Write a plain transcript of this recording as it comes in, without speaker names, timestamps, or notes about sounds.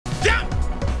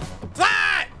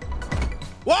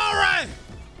Wall run!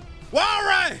 Wall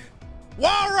run!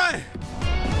 Wall run!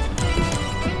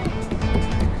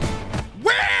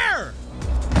 Where?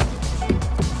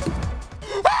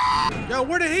 Ah! Yo,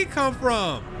 where did he come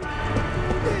from?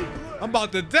 I'm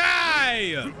about to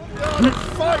die!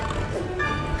 Fight!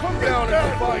 Come down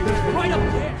and fight! Right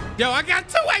up there! Yo, I got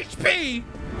 2 HP!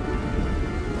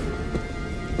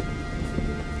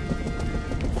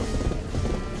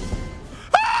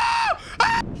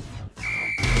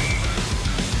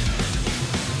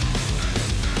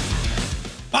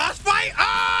 Boss fight?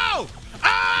 Oh!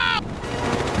 Oh!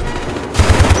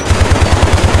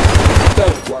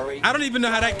 Don't worry. I don't even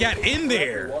know how that got in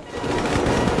there.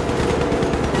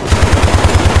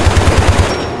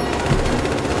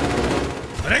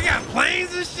 But they got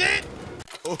planes and shit?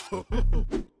 All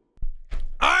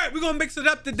right, we're gonna mix it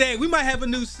up today. We might have a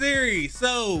new series.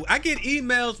 So I get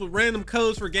emails with random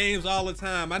codes for games all the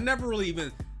time. I never really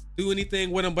even do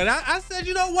anything with them, but I said,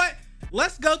 you know what?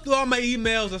 Let's go through all my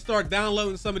emails and start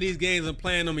downloading some of these games and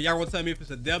playing them. And y'all want to tell me if it's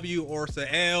a W or it's an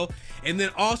L. And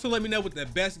then also let me know what the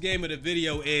best game of the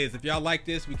video is. If y'all like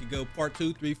this, we can go part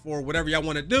 2, 3, 4, whatever y'all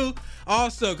want to do.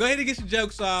 Also, go ahead and get your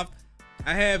jokes off.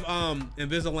 I have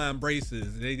Invisalign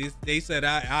braces. They said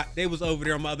they was over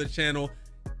there on my other channel.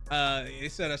 They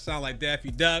said I sound like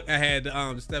Daffy Duck. I had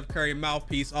the Steph Curry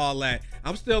mouthpiece, all that.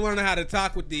 I'm still learning how to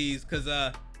talk with these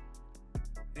because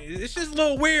it's just a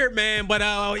little weird, man. But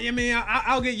I mean,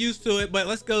 I'll get used to it. But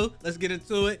let's go. Let's get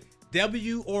into it.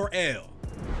 W or L.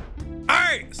 All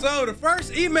right. So the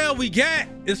first email we got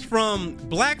is from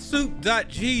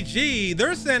blacksuit.gg.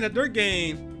 They're saying that their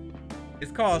game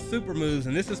is called Supermoves,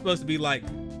 and this is supposed to be like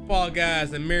Fall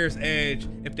Guys and Mirror's Edge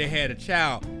if they had a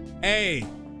child. Hey,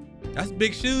 that's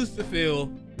big shoes to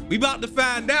fill. We about to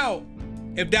find out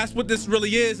if that's what this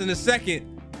really is in a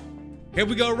second. Here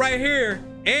we go right here.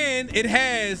 And it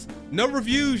has no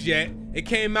reviews yet. It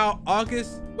came out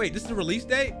August. Wait, this is the release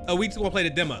date? Oh, we just gonna play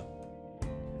the demo.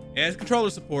 It has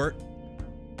controller support.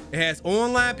 It has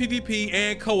online PvP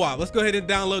and co-op. Let's go ahead and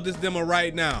download this demo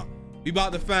right now. We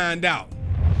about to find out.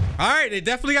 All right, they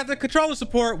definitely got the controller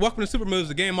support. Welcome to Supermoves,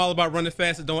 the game all about running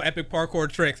fast and doing epic parkour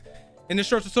tricks. In this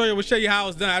short tutorial, we'll show you how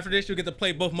it's done. After this, you'll get to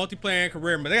play both multiplayer and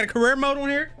career mode. They got a career mode on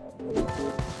here?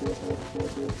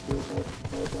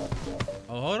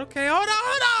 Oh, okay, hold on.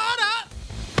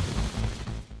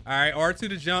 All right, R2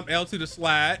 to jump, L2 to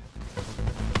slide.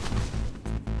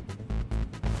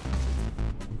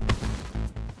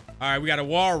 All right, we got a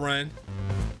wall run.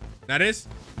 Now this.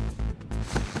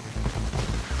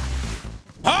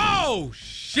 Oh,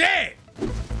 shit.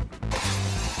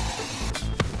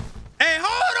 Hey,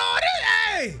 hold on,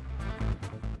 hey.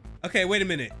 Okay, wait a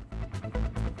minute.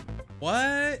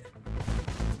 What?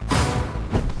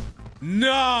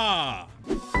 Nah.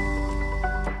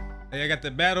 Hey, I got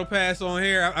the battle pass on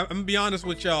here. I'm gonna be honest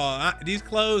with y'all. These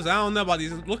clothes, I don't know about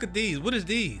these. Look at these. What is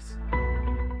these?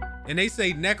 And they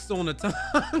say next on the tongue.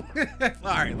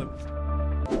 All right, look.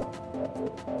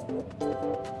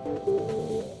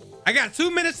 I got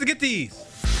 2 minutes to get these.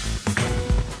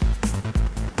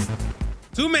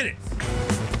 2 minutes.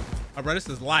 All right, this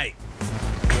is light.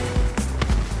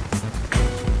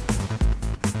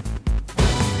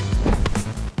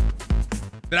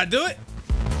 Did I do it?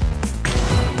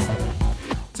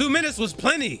 2 minutes was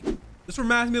plenty. This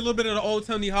reminds me a little bit of the old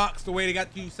Tony Hawk's, the way they got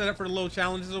you set up for the little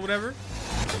challenges or whatever.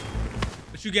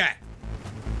 What you got?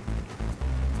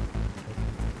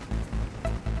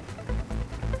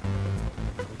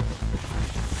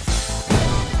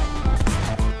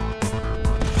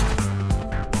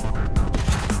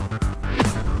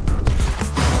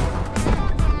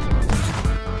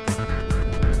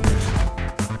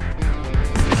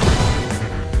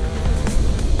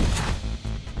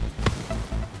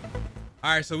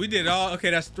 All right, so we did all, okay,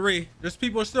 that's 3. There's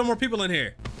still more people in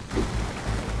here.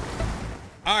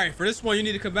 All right, for this one, you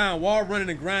need to combine wall running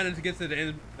and grinding to get to the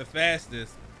end the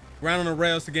fastest. Grind on the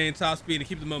rails to gain top speed and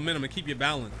keep the momentum and keep your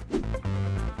balance.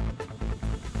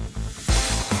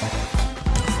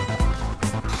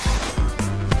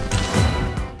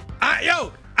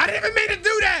 Yo, I didn't even mean to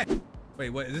do that. Wait,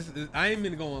 what is this? I ain't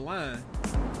mean to go online.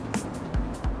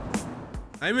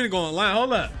 I ain't mean to go online,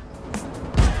 hold up.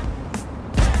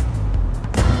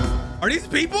 Are these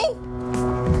people?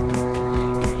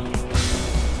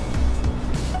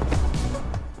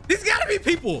 These gotta be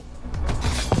people.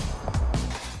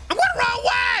 I'm going the wrong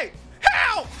way.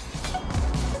 Help!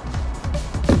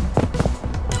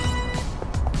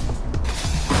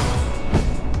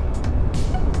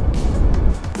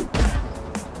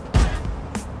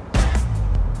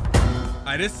 All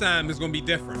right, this time is gonna be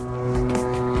different.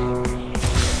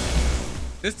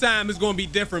 This time is gonna be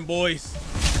different, boys.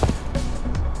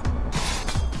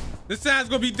 This sound's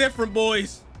gonna be different,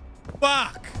 boys.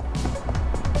 Fuck.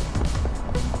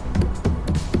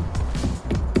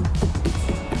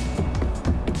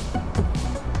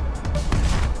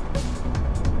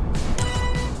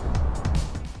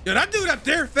 Yo, that dude up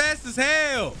there fast as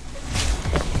hell.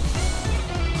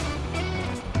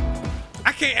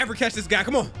 I can't ever catch this guy.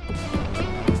 Come on.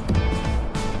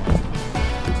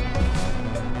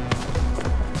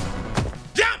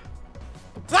 Jump!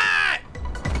 Slide!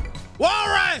 Wall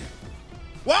run!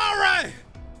 Wall run!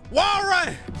 Wall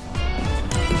run!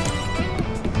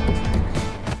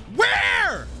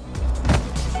 Where?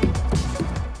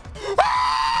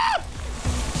 Ah!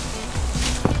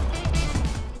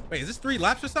 Wait, is this 3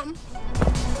 laps or something?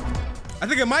 I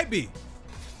think it might be.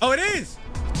 Oh, it is.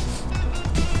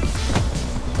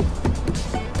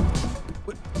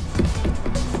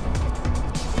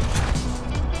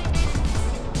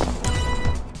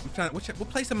 What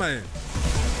place am I in?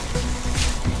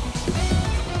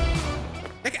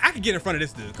 I can get in front of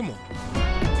this dude. Come on.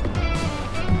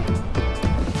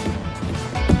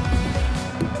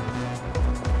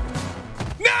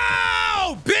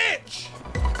 No, bitch!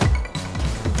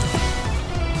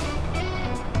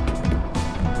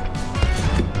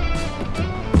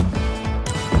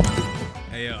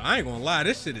 Hey, yo, I ain't gonna lie.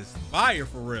 This shit is fire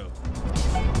for real.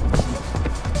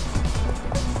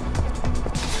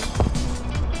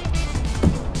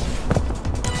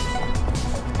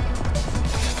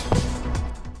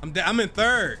 I'm in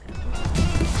 3rd.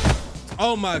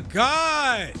 Oh my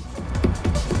God.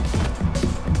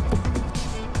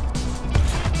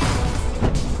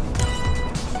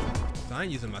 So I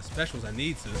ain't using my specials. I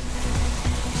need to.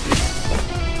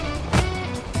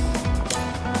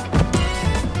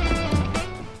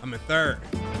 I'm in 3rd.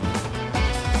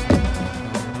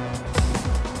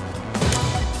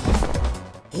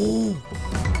 Ooh.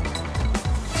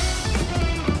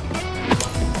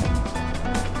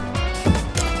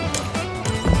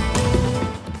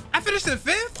 In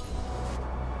 5th?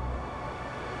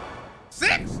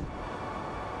 6th?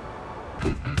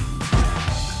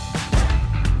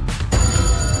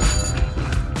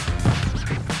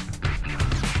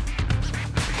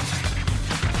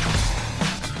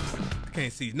 I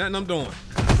can't see nothing I'm doing.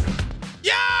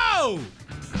 Yo!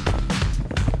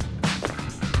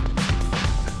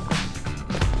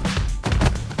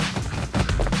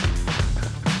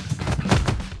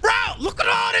 Bro, look at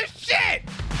all this shit!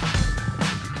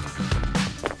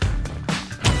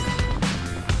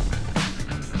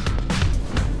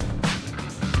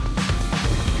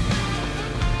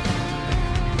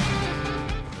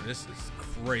 This is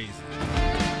crazy.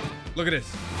 Look at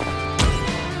this.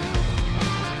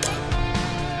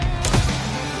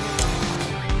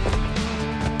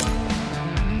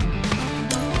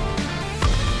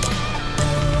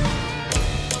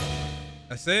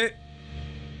 That's it.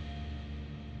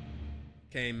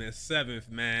 Came in 7th,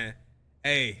 man.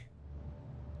 Hey,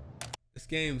 this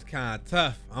game's kind of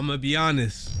tough. I'm gonna be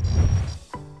honest.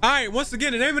 All right, once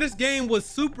again, the name of this game was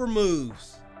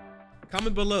Supermoves.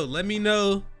 Comment below. Let me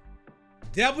know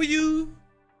W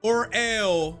or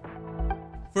L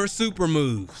for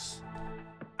Supermoves.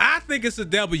 I think it's a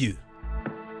W.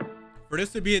 For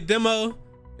this to be a demo,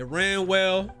 it ran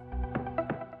well.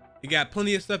 You got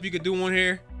plenty of stuff you could do on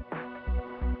here.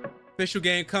 Official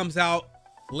game comes out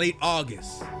late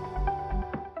August.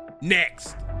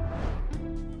 Next.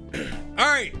 All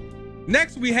right.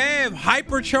 Next we have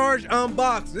Hypercharge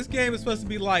Unboxed. This game is supposed to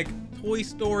be like Toy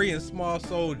Story and Small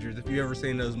Soldiers, if you've ever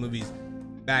seen those movies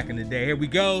back in the day. Here we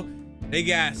go. They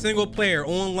got single player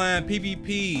online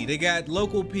PvP. They got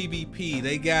local PvP.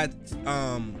 They got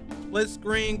split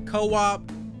screen co-op,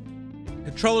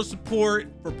 controller support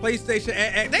for PlayStation.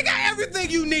 They got everything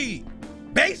you need,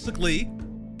 basically.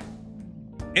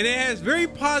 And it has very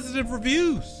positive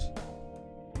reviews.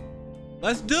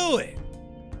 Let's do it.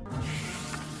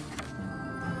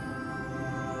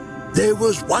 There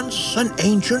was once an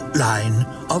ancient line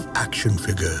of action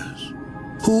figures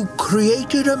who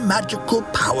created a magical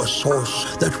power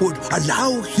source that would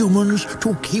allow humans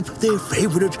to keep their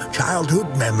favorite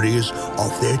childhood memories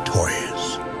of their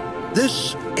toys.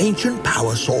 This ancient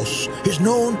power source is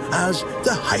known as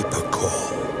the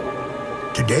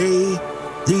Hypercore. Today,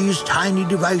 these tiny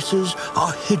devices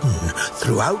are hidden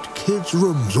throughout kids'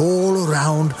 rooms all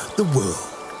around the world.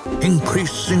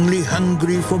 Increasingly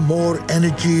hungry for more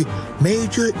energy,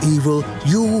 Major Evil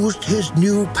used his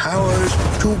new powers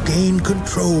to gain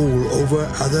control over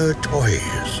other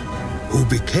toys, who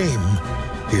became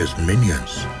his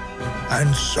minions.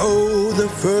 And so the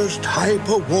first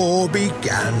Hyper War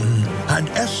began and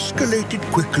escalated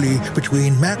quickly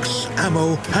between Max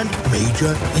Ammo and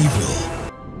Major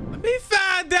Evil. Let me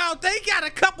find out they got got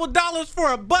a couple dollars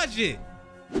for a budget.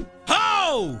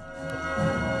 Ho!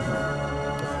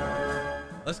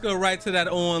 Let's go right to that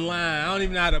online. I don't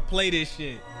even know how to play this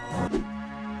shit.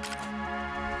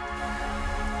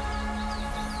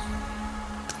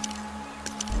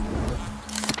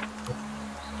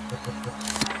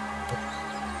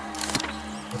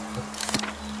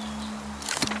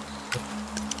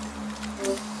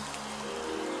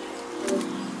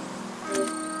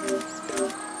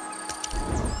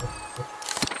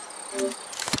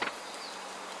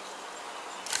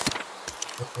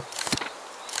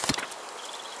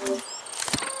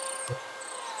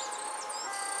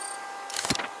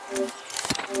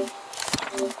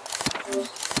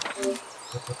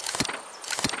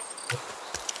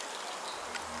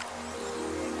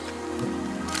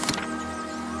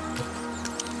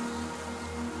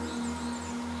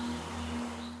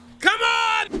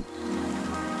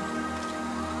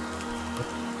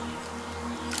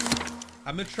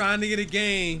 I've been trying to get a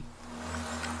game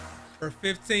for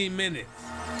 15 minutes.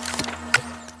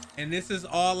 And this is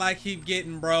all I keep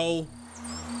getting, bro.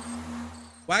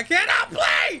 Why can't I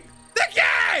play the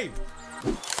game?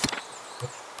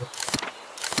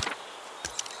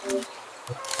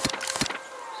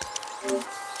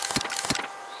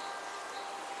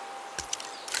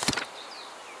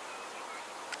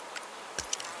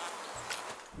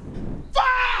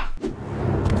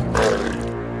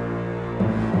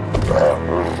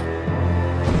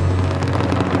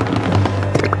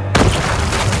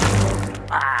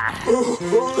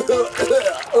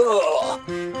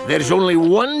 There's only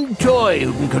one toy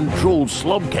who can control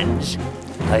Slobkins.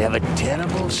 I have a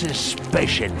terrible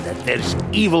suspicion that there's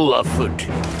evil afoot.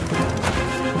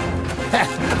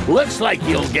 Looks like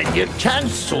you'll get your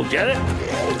chance, soldier.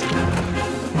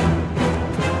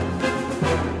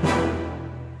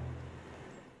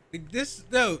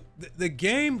 The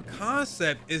game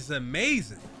concept is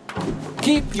amazing.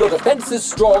 Keep your defenses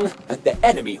strong, and the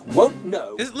enemy won't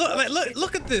know.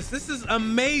 Look at this. This is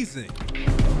amazing.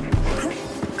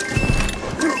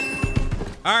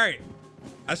 All right,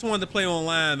 I just wanted to play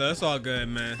online though. That's all good,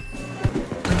 man.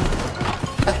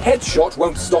 A headshot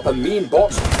won't stop a mean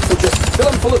bot, so just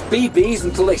fill them full of BBs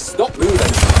until they stop moving.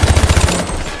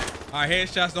 All right,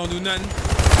 headshots don't do nothing.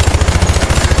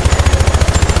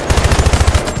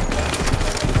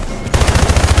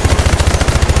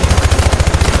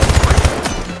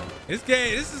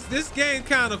 This game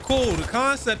kind of cool. The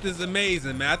concept is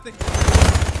amazing, man. I think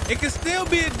it can still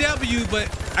be a W, but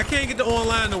I can't get the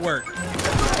online to work.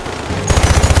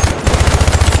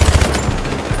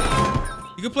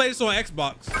 You can play this on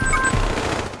Xbox.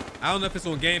 I don't know if it's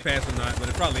on Game Pass or not, but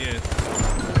it probably is.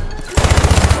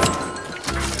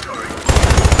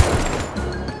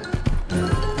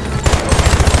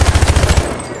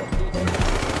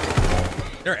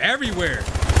 They're everywhere.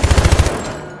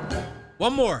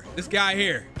 One more. This guy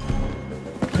here.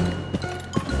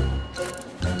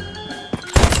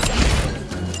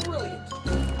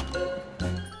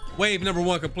 Wave number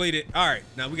 1 completed. All right,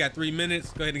 now we got 3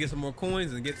 minutes. Go ahead and get some more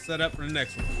coins and get set up for the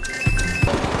next one.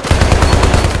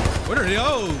 What are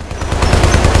those?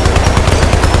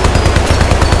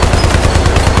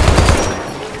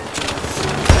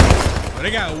 Oh,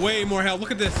 they got way more health. Look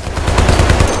at this.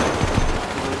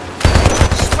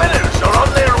 Spinners are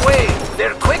on their way.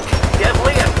 They're quick,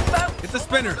 deadly, and fast. It's the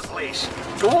spinners. The place.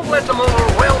 Don't let them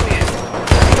overwhelm you.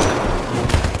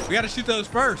 We gotta shoot those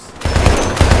first.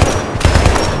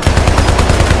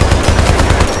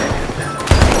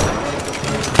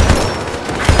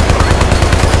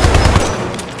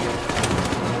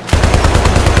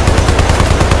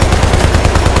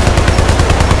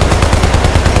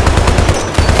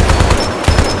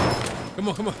 Come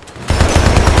on, come on.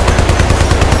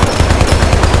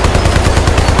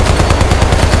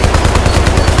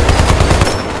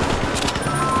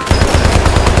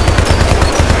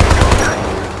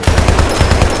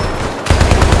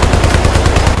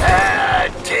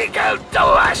 Take out the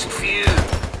last few.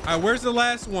 All right, where's the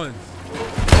last one?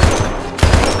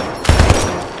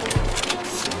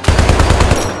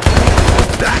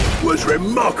 That was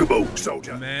remarkable,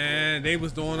 soldier. Man, they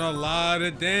was doing a lot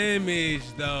of damage,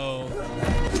 though.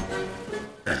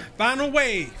 Final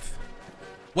wave.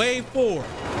 Wave 4.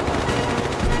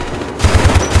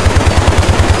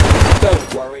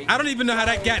 Don't worry. I don't even know how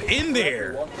that got in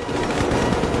there.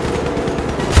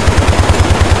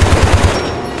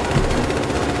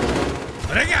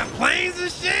 Oh, they got planes and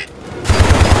shit?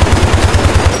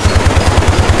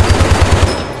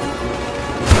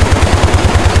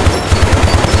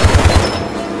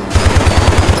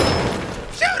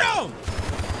 Shoot them!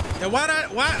 And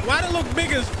why they look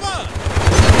big as fuck?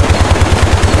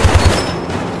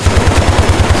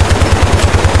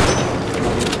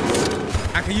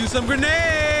 some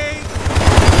grenades.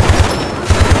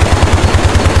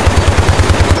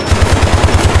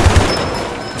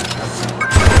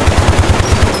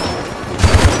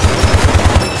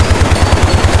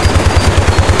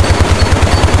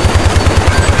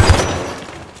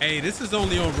 Hey, this is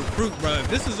only on recruit, bro. If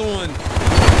this is on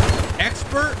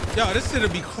expert, yo, this shit'll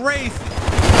be crazy.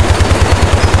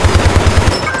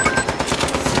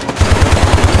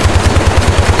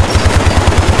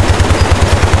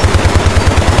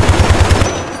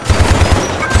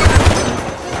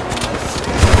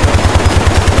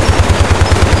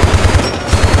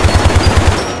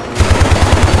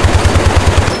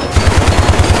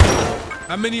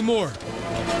 How many more?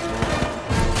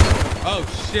 Oh,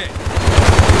 shit.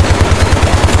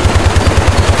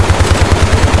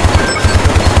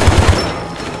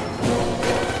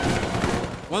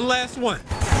 One last one.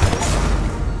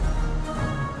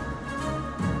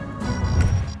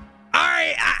 All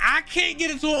right, I can't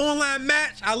get into an online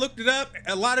match. I looked it up.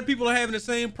 A lot of people are having the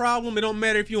same problem. It don't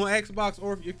matter if you're on Xbox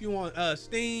or if you're on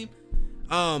Steam.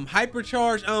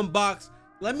 Hypercharge, Unboxed.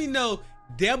 Let me know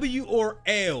W or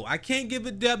L. I can't give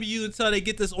a W until they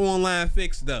get this online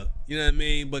fixed though. You know what I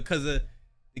mean? Because of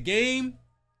the game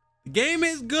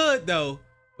is good though.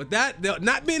 But that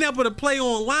not being able to play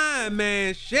online,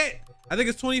 man, shit. I think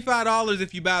it's $25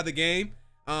 if you buy the game.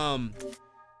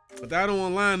 But that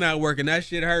online not working. That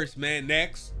shit hurts, man.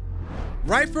 Next.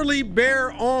 Rightfully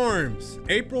Beary Arms.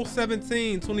 April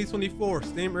 17, 2024.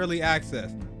 Steam Early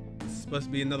Access. This is supposed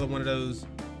to be another one of those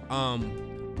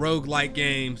roguelite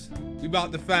games. We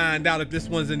about to find out if this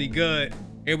one's any good.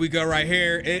 Here we go right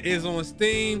here. It is on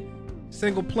Steam.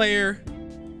 Single player.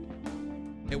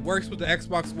 It works with the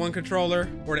Xbox One controller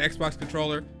or the Xbox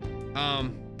controller.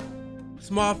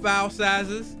 Small file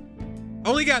sizes.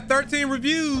 Only got 13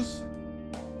 reviews.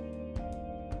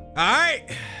 All right,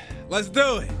 let's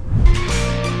do it.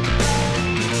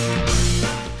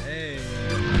 Hey.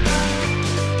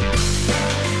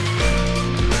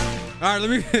 All right, let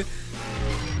me.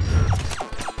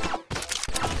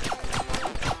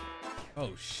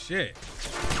 Oh shit.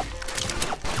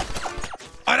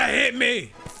 Oh, that hit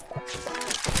me.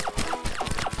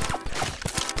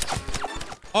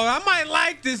 Oh, I might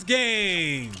like this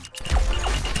game.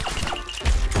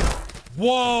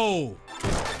 Whoa.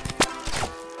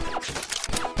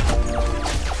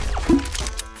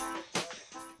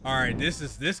 All right,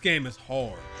 this game is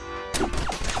hard.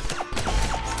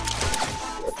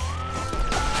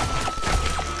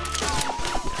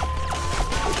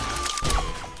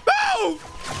 No!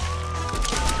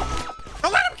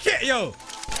 Don't let him kill, yo. All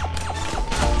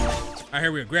right,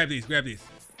 here we go. Grab these, grab these.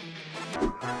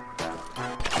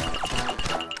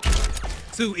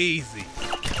 Too easy.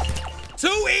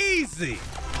 Too easy.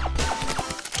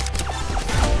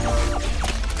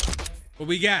 What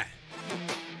we got?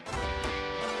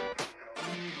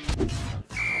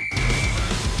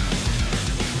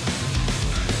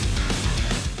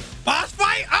 Boss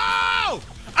fight? Oh!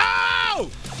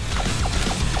 Oh!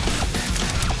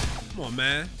 Come on,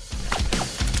 man.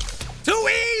 Too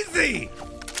easy.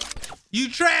 You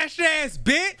trash ass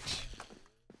bitch.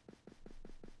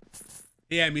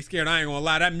 He had me scared. I ain't gonna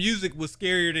lie. That music was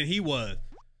scarier than he was.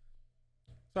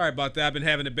 Sorry about that. I've been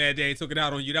having a bad day. I took it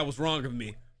out on you. That was wrong of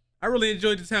me. I really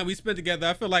enjoyed the time we spent together.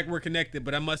 I feel like we're connected,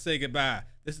 but I must say goodbye.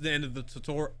 This is the end of the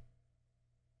tutorial.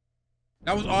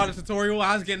 That was all the tutorial.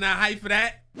 I was getting that hype for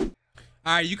that. All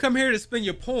right, you come here to spend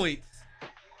your points.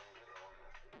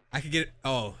 I could get,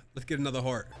 oh, let's get another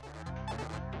heart.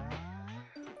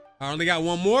 I only got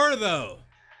one more though.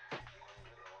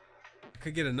 I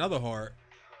could get another heart.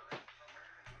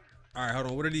 All right, hold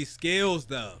on. What are these skills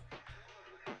though?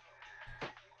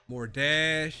 More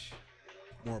dash,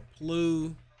 more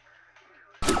plu.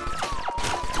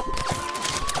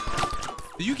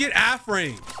 Do you get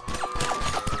iframes?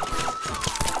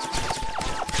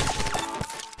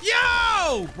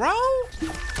 Yo, bro!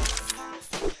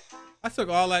 I took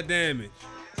all that damage.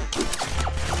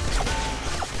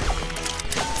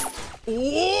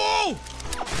 Whoa!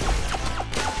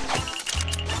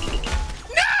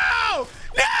 No!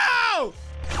 No!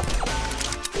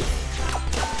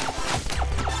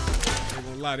 I ain't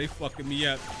gonna lie, they fucking me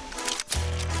up.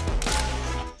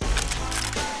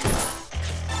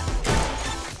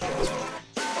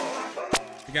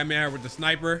 They got me out here with the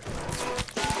sniper.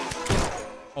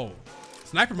 Oh,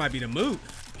 sniper might be the move.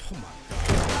 Oh my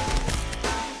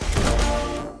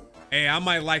God. Hey, I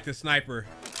might like the sniper.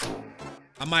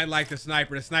 I might like the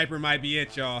sniper. The sniper might be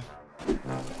it, y'all.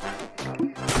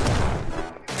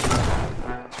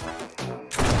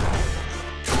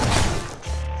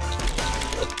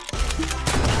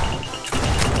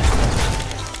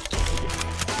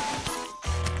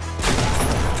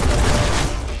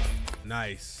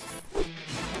 Nice.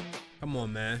 Come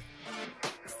on, man.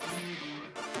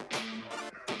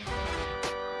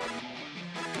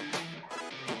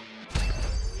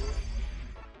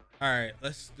 All right,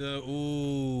 let's do,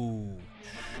 ooh.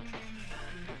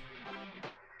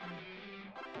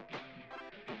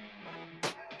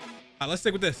 All right, let's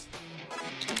stick with this.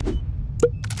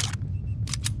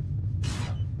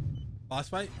 Boss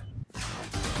fight.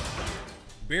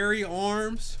 Beary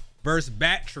Arms versus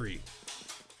Battery.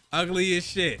 Ugly as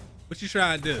shit. What you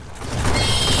trying to do?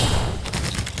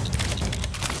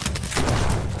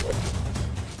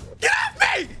 Get off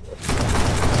me!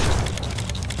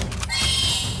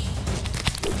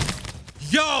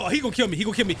 Yo, he gonna kill me. He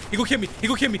gonna kill me. He gonna kill me. He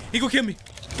gonna kill me. He gonna kill me.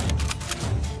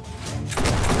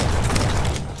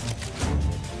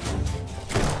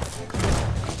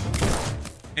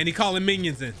 And he calling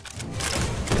minions in.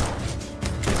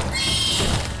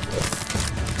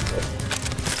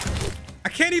 I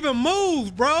can't even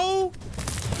move, bro.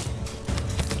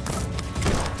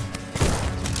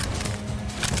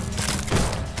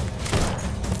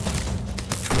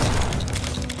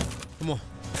 Come on.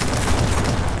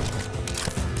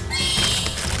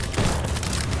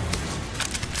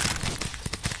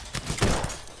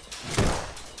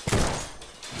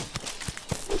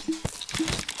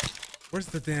 Where's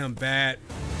the damn bat?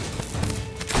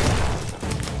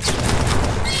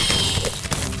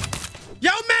 Yo,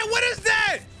 man, what is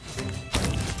that?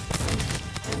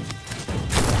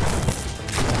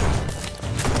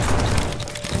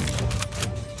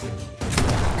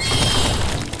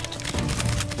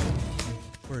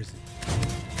 Where is he?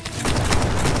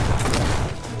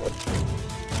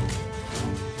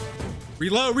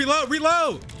 Reload, reload,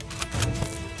 reload.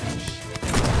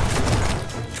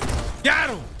 Got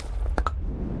him.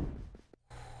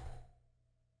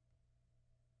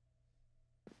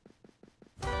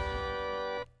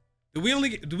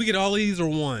 Do we get all of these or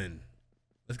one?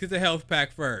 Let's get the health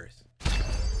pack first.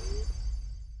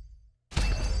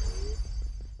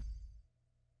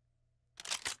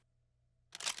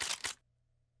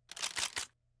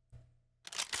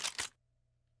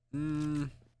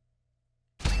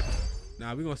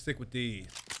 Nah, we're gonna stick with these.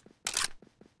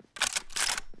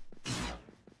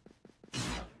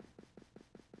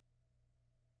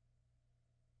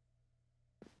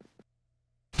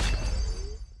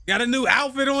 Got a new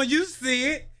outfit on, you see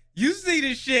it. You see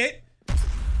this shit.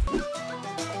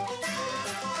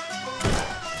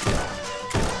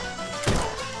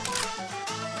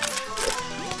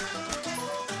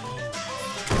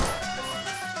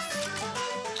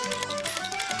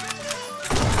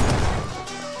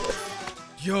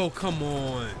 Yo, come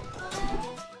on.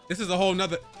 This is a whole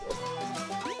nother.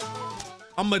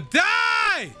 I'ma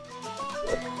die.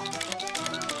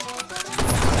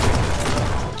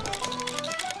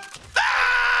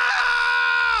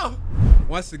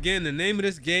 Once again, the name of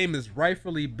this game is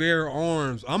Rightfully Beary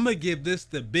Arms. I'm gonna give this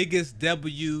the biggest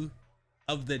W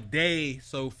of the day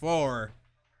so far.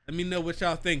 Let me know what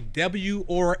y'all think, W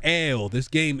or L. This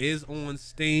game is on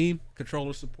Steam.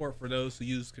 Controller support for those who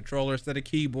use controller instead of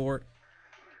keyboard.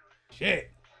 Shit.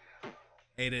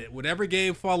 Hey, whatever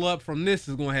game follow up from this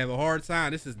is gonna have a hard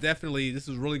time. This is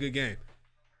a really good game.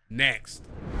 Next.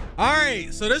 All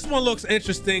right, so this one looks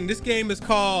interesting. This game is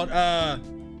called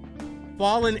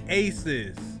Fallen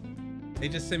Aces. They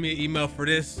just sent me an email for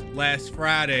this last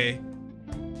Friday.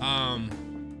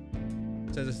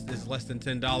 Says it's less than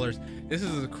 $10. This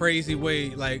is a crazy way.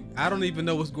 Like, I don't even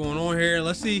know what's going on here.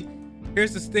 Let's see.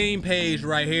 Here's the Steam page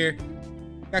right here.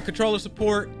 Got controller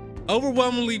support,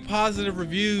 overwhelmingly positive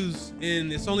reviews,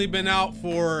 and it's only been out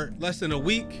for less than a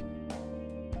week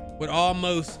with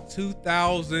almost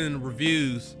 2,000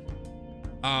 reviews.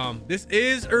 This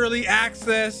is early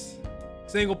access.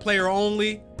 Single player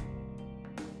only.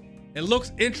 It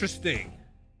looks interesting.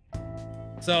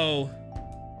 So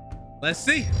let's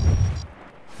see.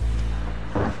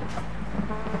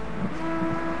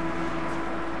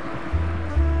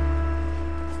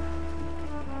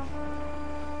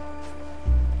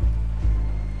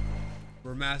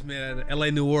 Reminds me of the LA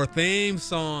Noire theme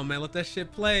song, man. Let that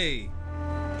shit play.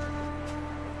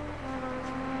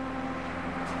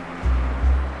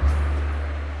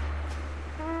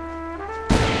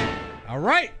 All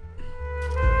right.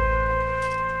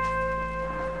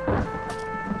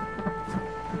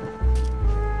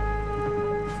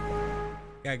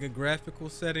 Got good graphical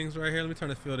settings right here. Let me turn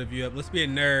the field of view up. Let's be a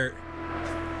nerd.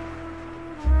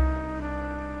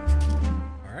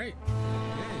 All right. Yeah.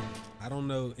 I don't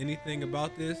know anything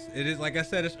about this. It is, like I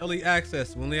said, it's early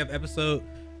access. We only have episode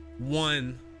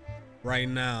 1 right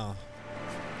now.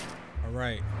 All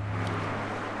right.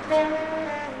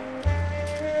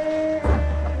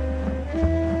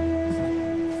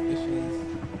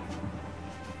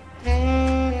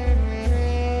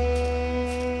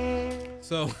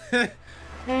 So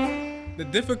the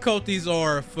difficulties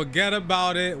are forget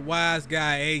about it, wise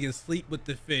guy A, and sleep with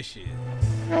the fishes.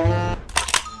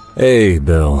 Hey,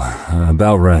 Bill.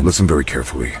 About rent. Listen very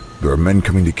carefully. There are men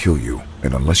coming to kill you,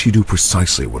 and unless you do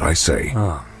precisely what I say...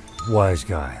 Oh, wise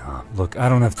guy. Look, I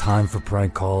don't have time for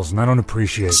prank calls, and I don't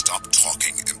appreciate... Stop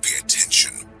talking and pay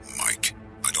attention, Mike.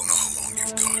 I don't know how long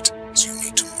you've got, so you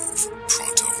need to move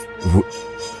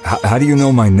pronto. How do you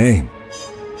know my name?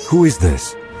 Who is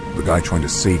this? The guy trying to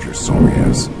save your sorry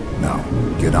ass. Now,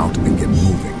 get out and get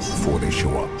moving before they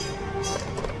show up.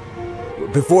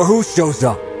 Before who shows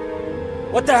up?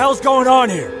 What the hell's going on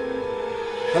here?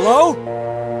 Hello?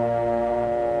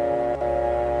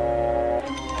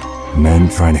 Men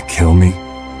trying to kill me?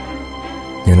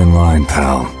 Get in line,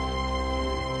 pal.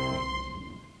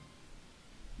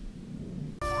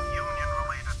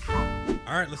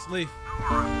 Alright, let's leave.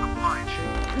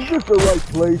 Is this the right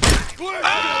place?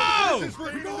 Oh!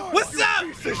 What's up?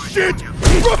 Piece of shit!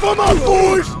 Rough them up,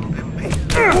 boys!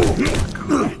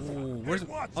 Ooh, where's...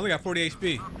 I only got 40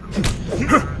 HP.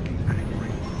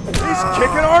 He's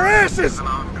kicking our asses!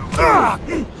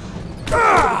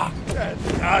 That's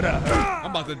gotta hurt.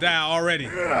 I'm about to die already.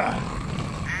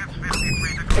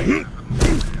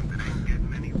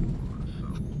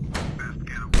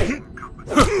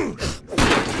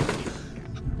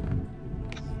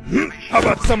 How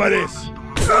about some of this?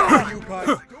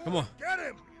 Come on.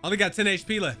 I only got 10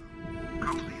 HP left.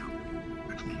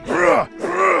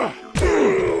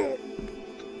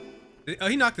 Oh,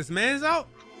 he knocked his mans out?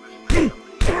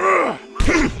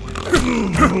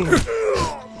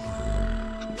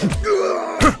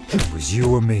 It was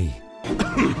you or me.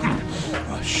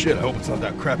 Oh shit, I hope it's not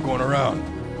that crap going around.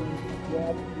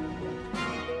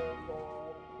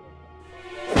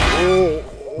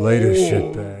 Later,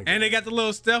 shitbag. And they got the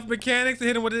little stealth mechanics to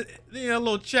hit him with a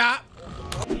little chop.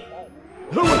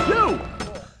 Who are you?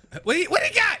 What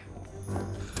he got?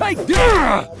 Take this!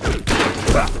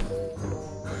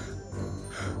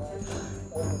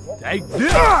 Take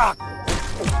this!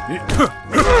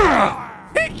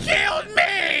 He killed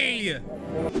me!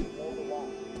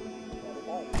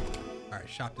 Alright,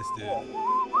 shop this dude.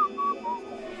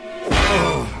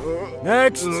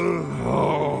 Next!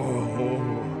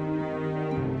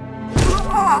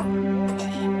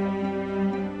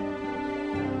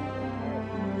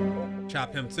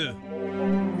 Chop him too.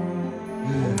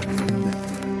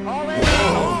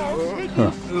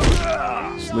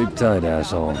 Sleep tight,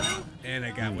 asshole. And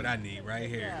I got what I need right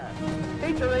here.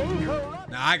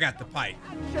 Now I got the pipe.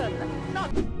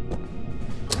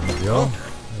 Yo,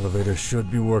 elevator should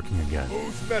be working again.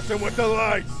 Who's messing with the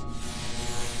lights?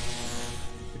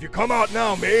 If you come out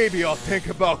now, maybe I'll think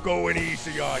about going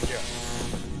easy on you.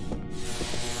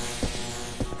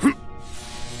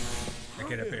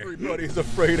 Get up here. Everybody's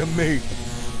afraid of me.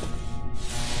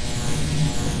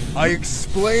 I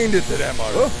explained it to them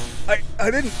already. I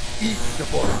didn't eat the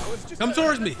book. Come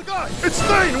towards me. The guy. It's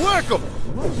Stain, whack him!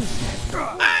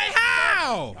 Hey,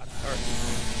 how?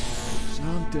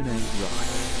 Something ain't right.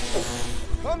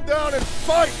 Come down and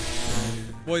fight!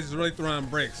 Boys is really throwing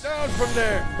bricks. Down from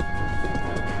there!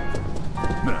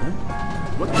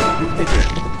 What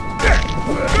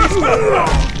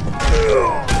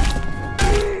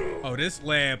Oh, this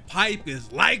lead pipe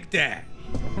is like that.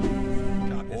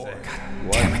 Chop his ass.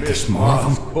 Damn it, there's more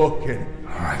of them. Cooking.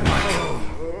 Alright, Mike.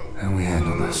 How we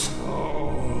handle this?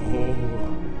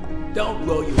 Don't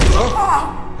blow you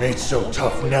up. Ain't so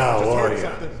tough now, are you?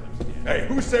 Hey,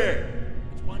 who's there?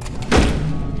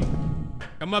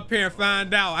 Come up here and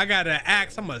find out. I got an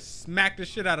axe. I'm gonna smack the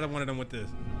shit out of one of them with this.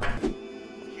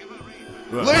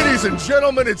 Ladies and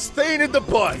gentlemen, it's Stain in the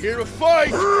butt. Here to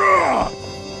fight. What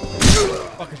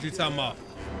the fuck is you talking about?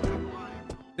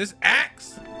 This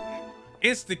axe?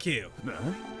 Insta-kill.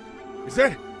 Is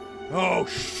that? Oh,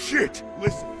 shit.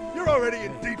 Listen, you're already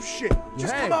in deep shit.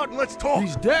 Just come out and let's talk.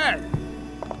 He's dead.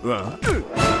 Hey,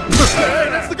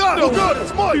 that's the guy. Oh, God,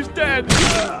 it's Mike. He's dead.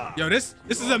 Yo, this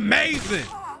is amazing.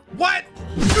 What?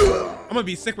 I'm gonna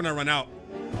be sick when I run out.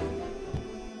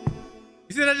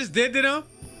 You see what I just did to them?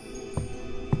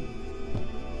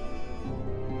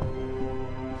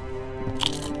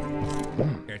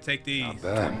 Here, take these. Not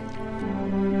bad.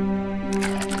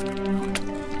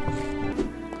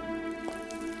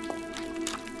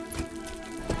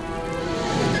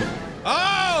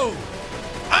 Oh!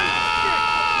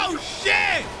 Oh,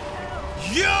 shit!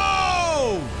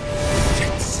 Yo!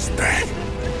 Shit, this is bad.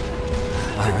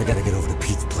 I gotta get over to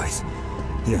Pete's place.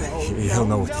 Yeah, he'll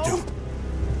know what to do.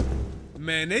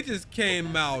 Man, they just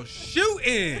came out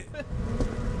shooting.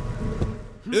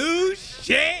 Ooh,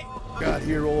 shit! Got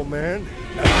here, old man.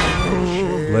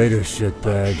 Later,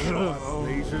 shitbag.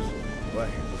 Lasers. Well,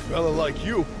 fella like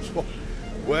you.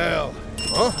 Well,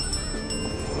 huh?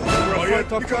 Oh, yeah, you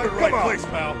got the right place,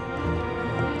 pal.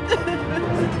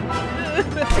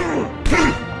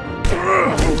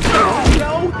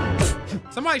 No!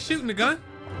 Somebody shooting the gun?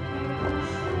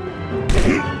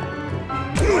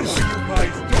 What are you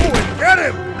guys doing? Get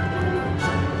him!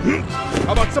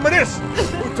 How about some of this?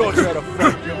 Who taught you how to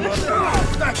fight, you mother?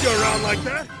 Smack you around like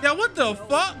that? Yeah, what the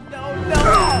fuck? No.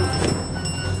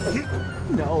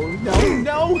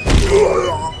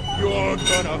 You're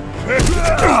gonna pick.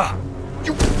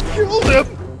 You killed him!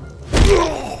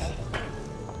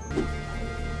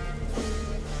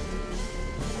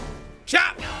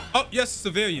 Chop! Oh, yes,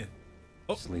 civilian.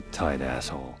 Oh. Sleep tight,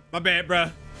 asshole. My bad,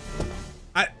 bruh.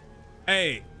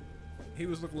 Hey, he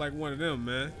was looking like one of them,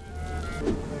 man.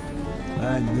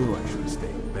 I knew I should have stayed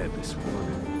in bed this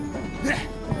morning.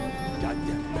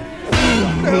 Goddamn bad.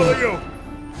 What the hell are you?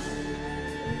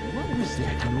 What was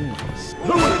that noise?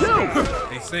 Who are you?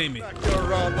 They see me. Back you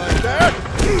around like that?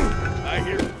 I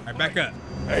hear you. All right, back up.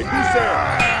 Hey, who's there?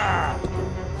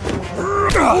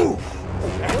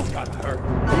 That's gotta hurt.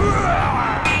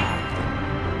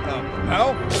 Pal?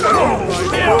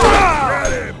 Get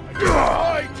him!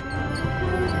 Right!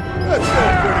 Let's go,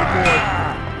 pretty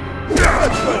boy.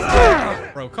 Let's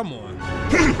go. Bro, come on.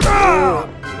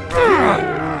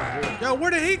 Yo,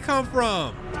 where did he come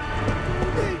from?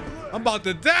 I'm about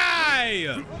to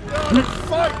die.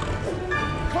 Fight!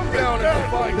 Come down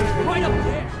and fight! Right up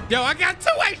there. Yo, I got 2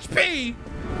 HP.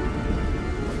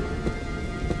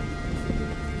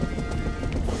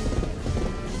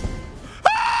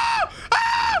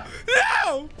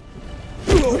 No!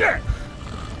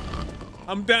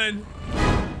 I'm done.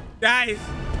 Guys.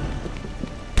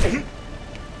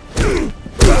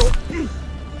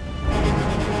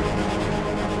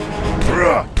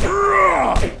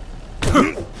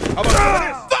 How about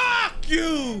this? Fuck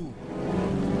you!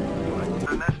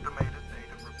 An estimated date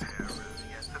of repair is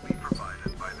yet to be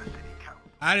provided by the city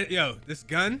council. Yo, this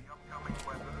gun?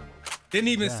 Didn't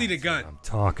even see the gun. I'm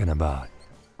talking about.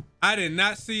 I did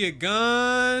not see a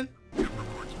gun.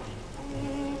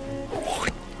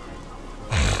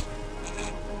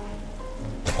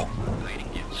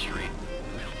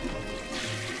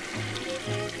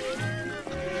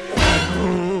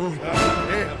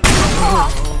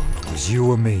 It was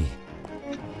you or me.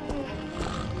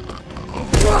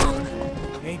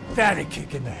 Ain't that a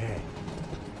kick in the head?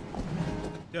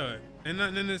 Yo, ain't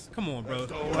nothing in this. Come on, bro.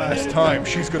 The last time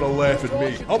she's gonna laugh at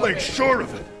me. I'll make sure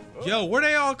of it. Yo, where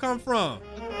they all come from?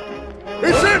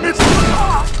 It's him! It's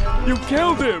You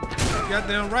killed him!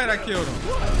 Goddamn right I killed him.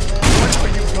 What are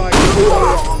you guys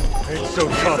doing? Ain't so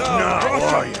tough now,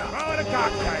 are ya?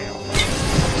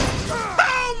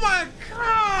 Oh my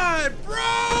god,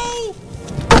 bro!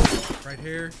 Right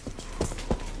here.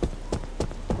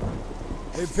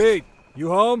 Hey, Pete, you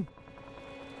home?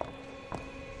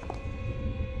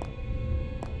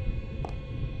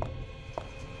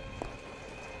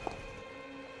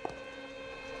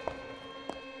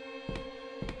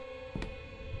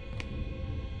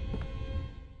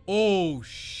 Oh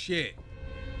shit.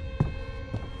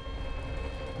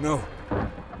 No.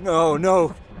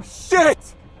 Shit!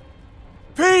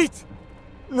 Pete!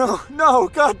 No,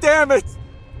 god damn it!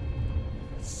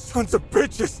 Sons of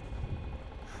bitches!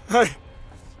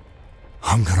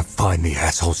 I'm gonna find the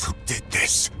assholes who did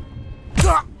this.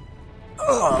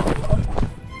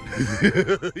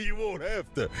 You won't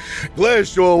have to.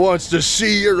 Glassjaw wants to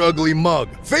see your ugly mug,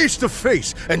 face to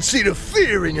face, and see the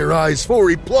fear in your eyes before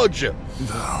he plugs you.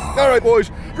 All right,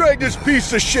 boys, drag this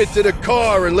piece of shit to the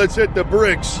car and let's hit the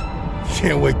bricks.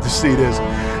 Can't wait to see this.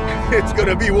 It's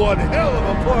gonna be one hell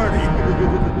of a party.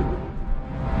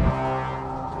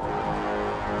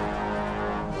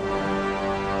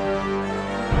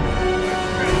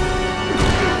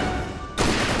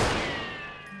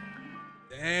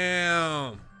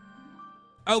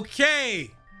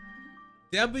 Okay.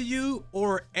 W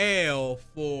or L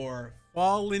for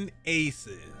Fallen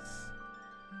Aces.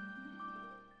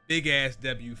 Big ass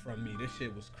W from me. This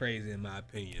shit was crazy in my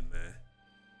opinion, man.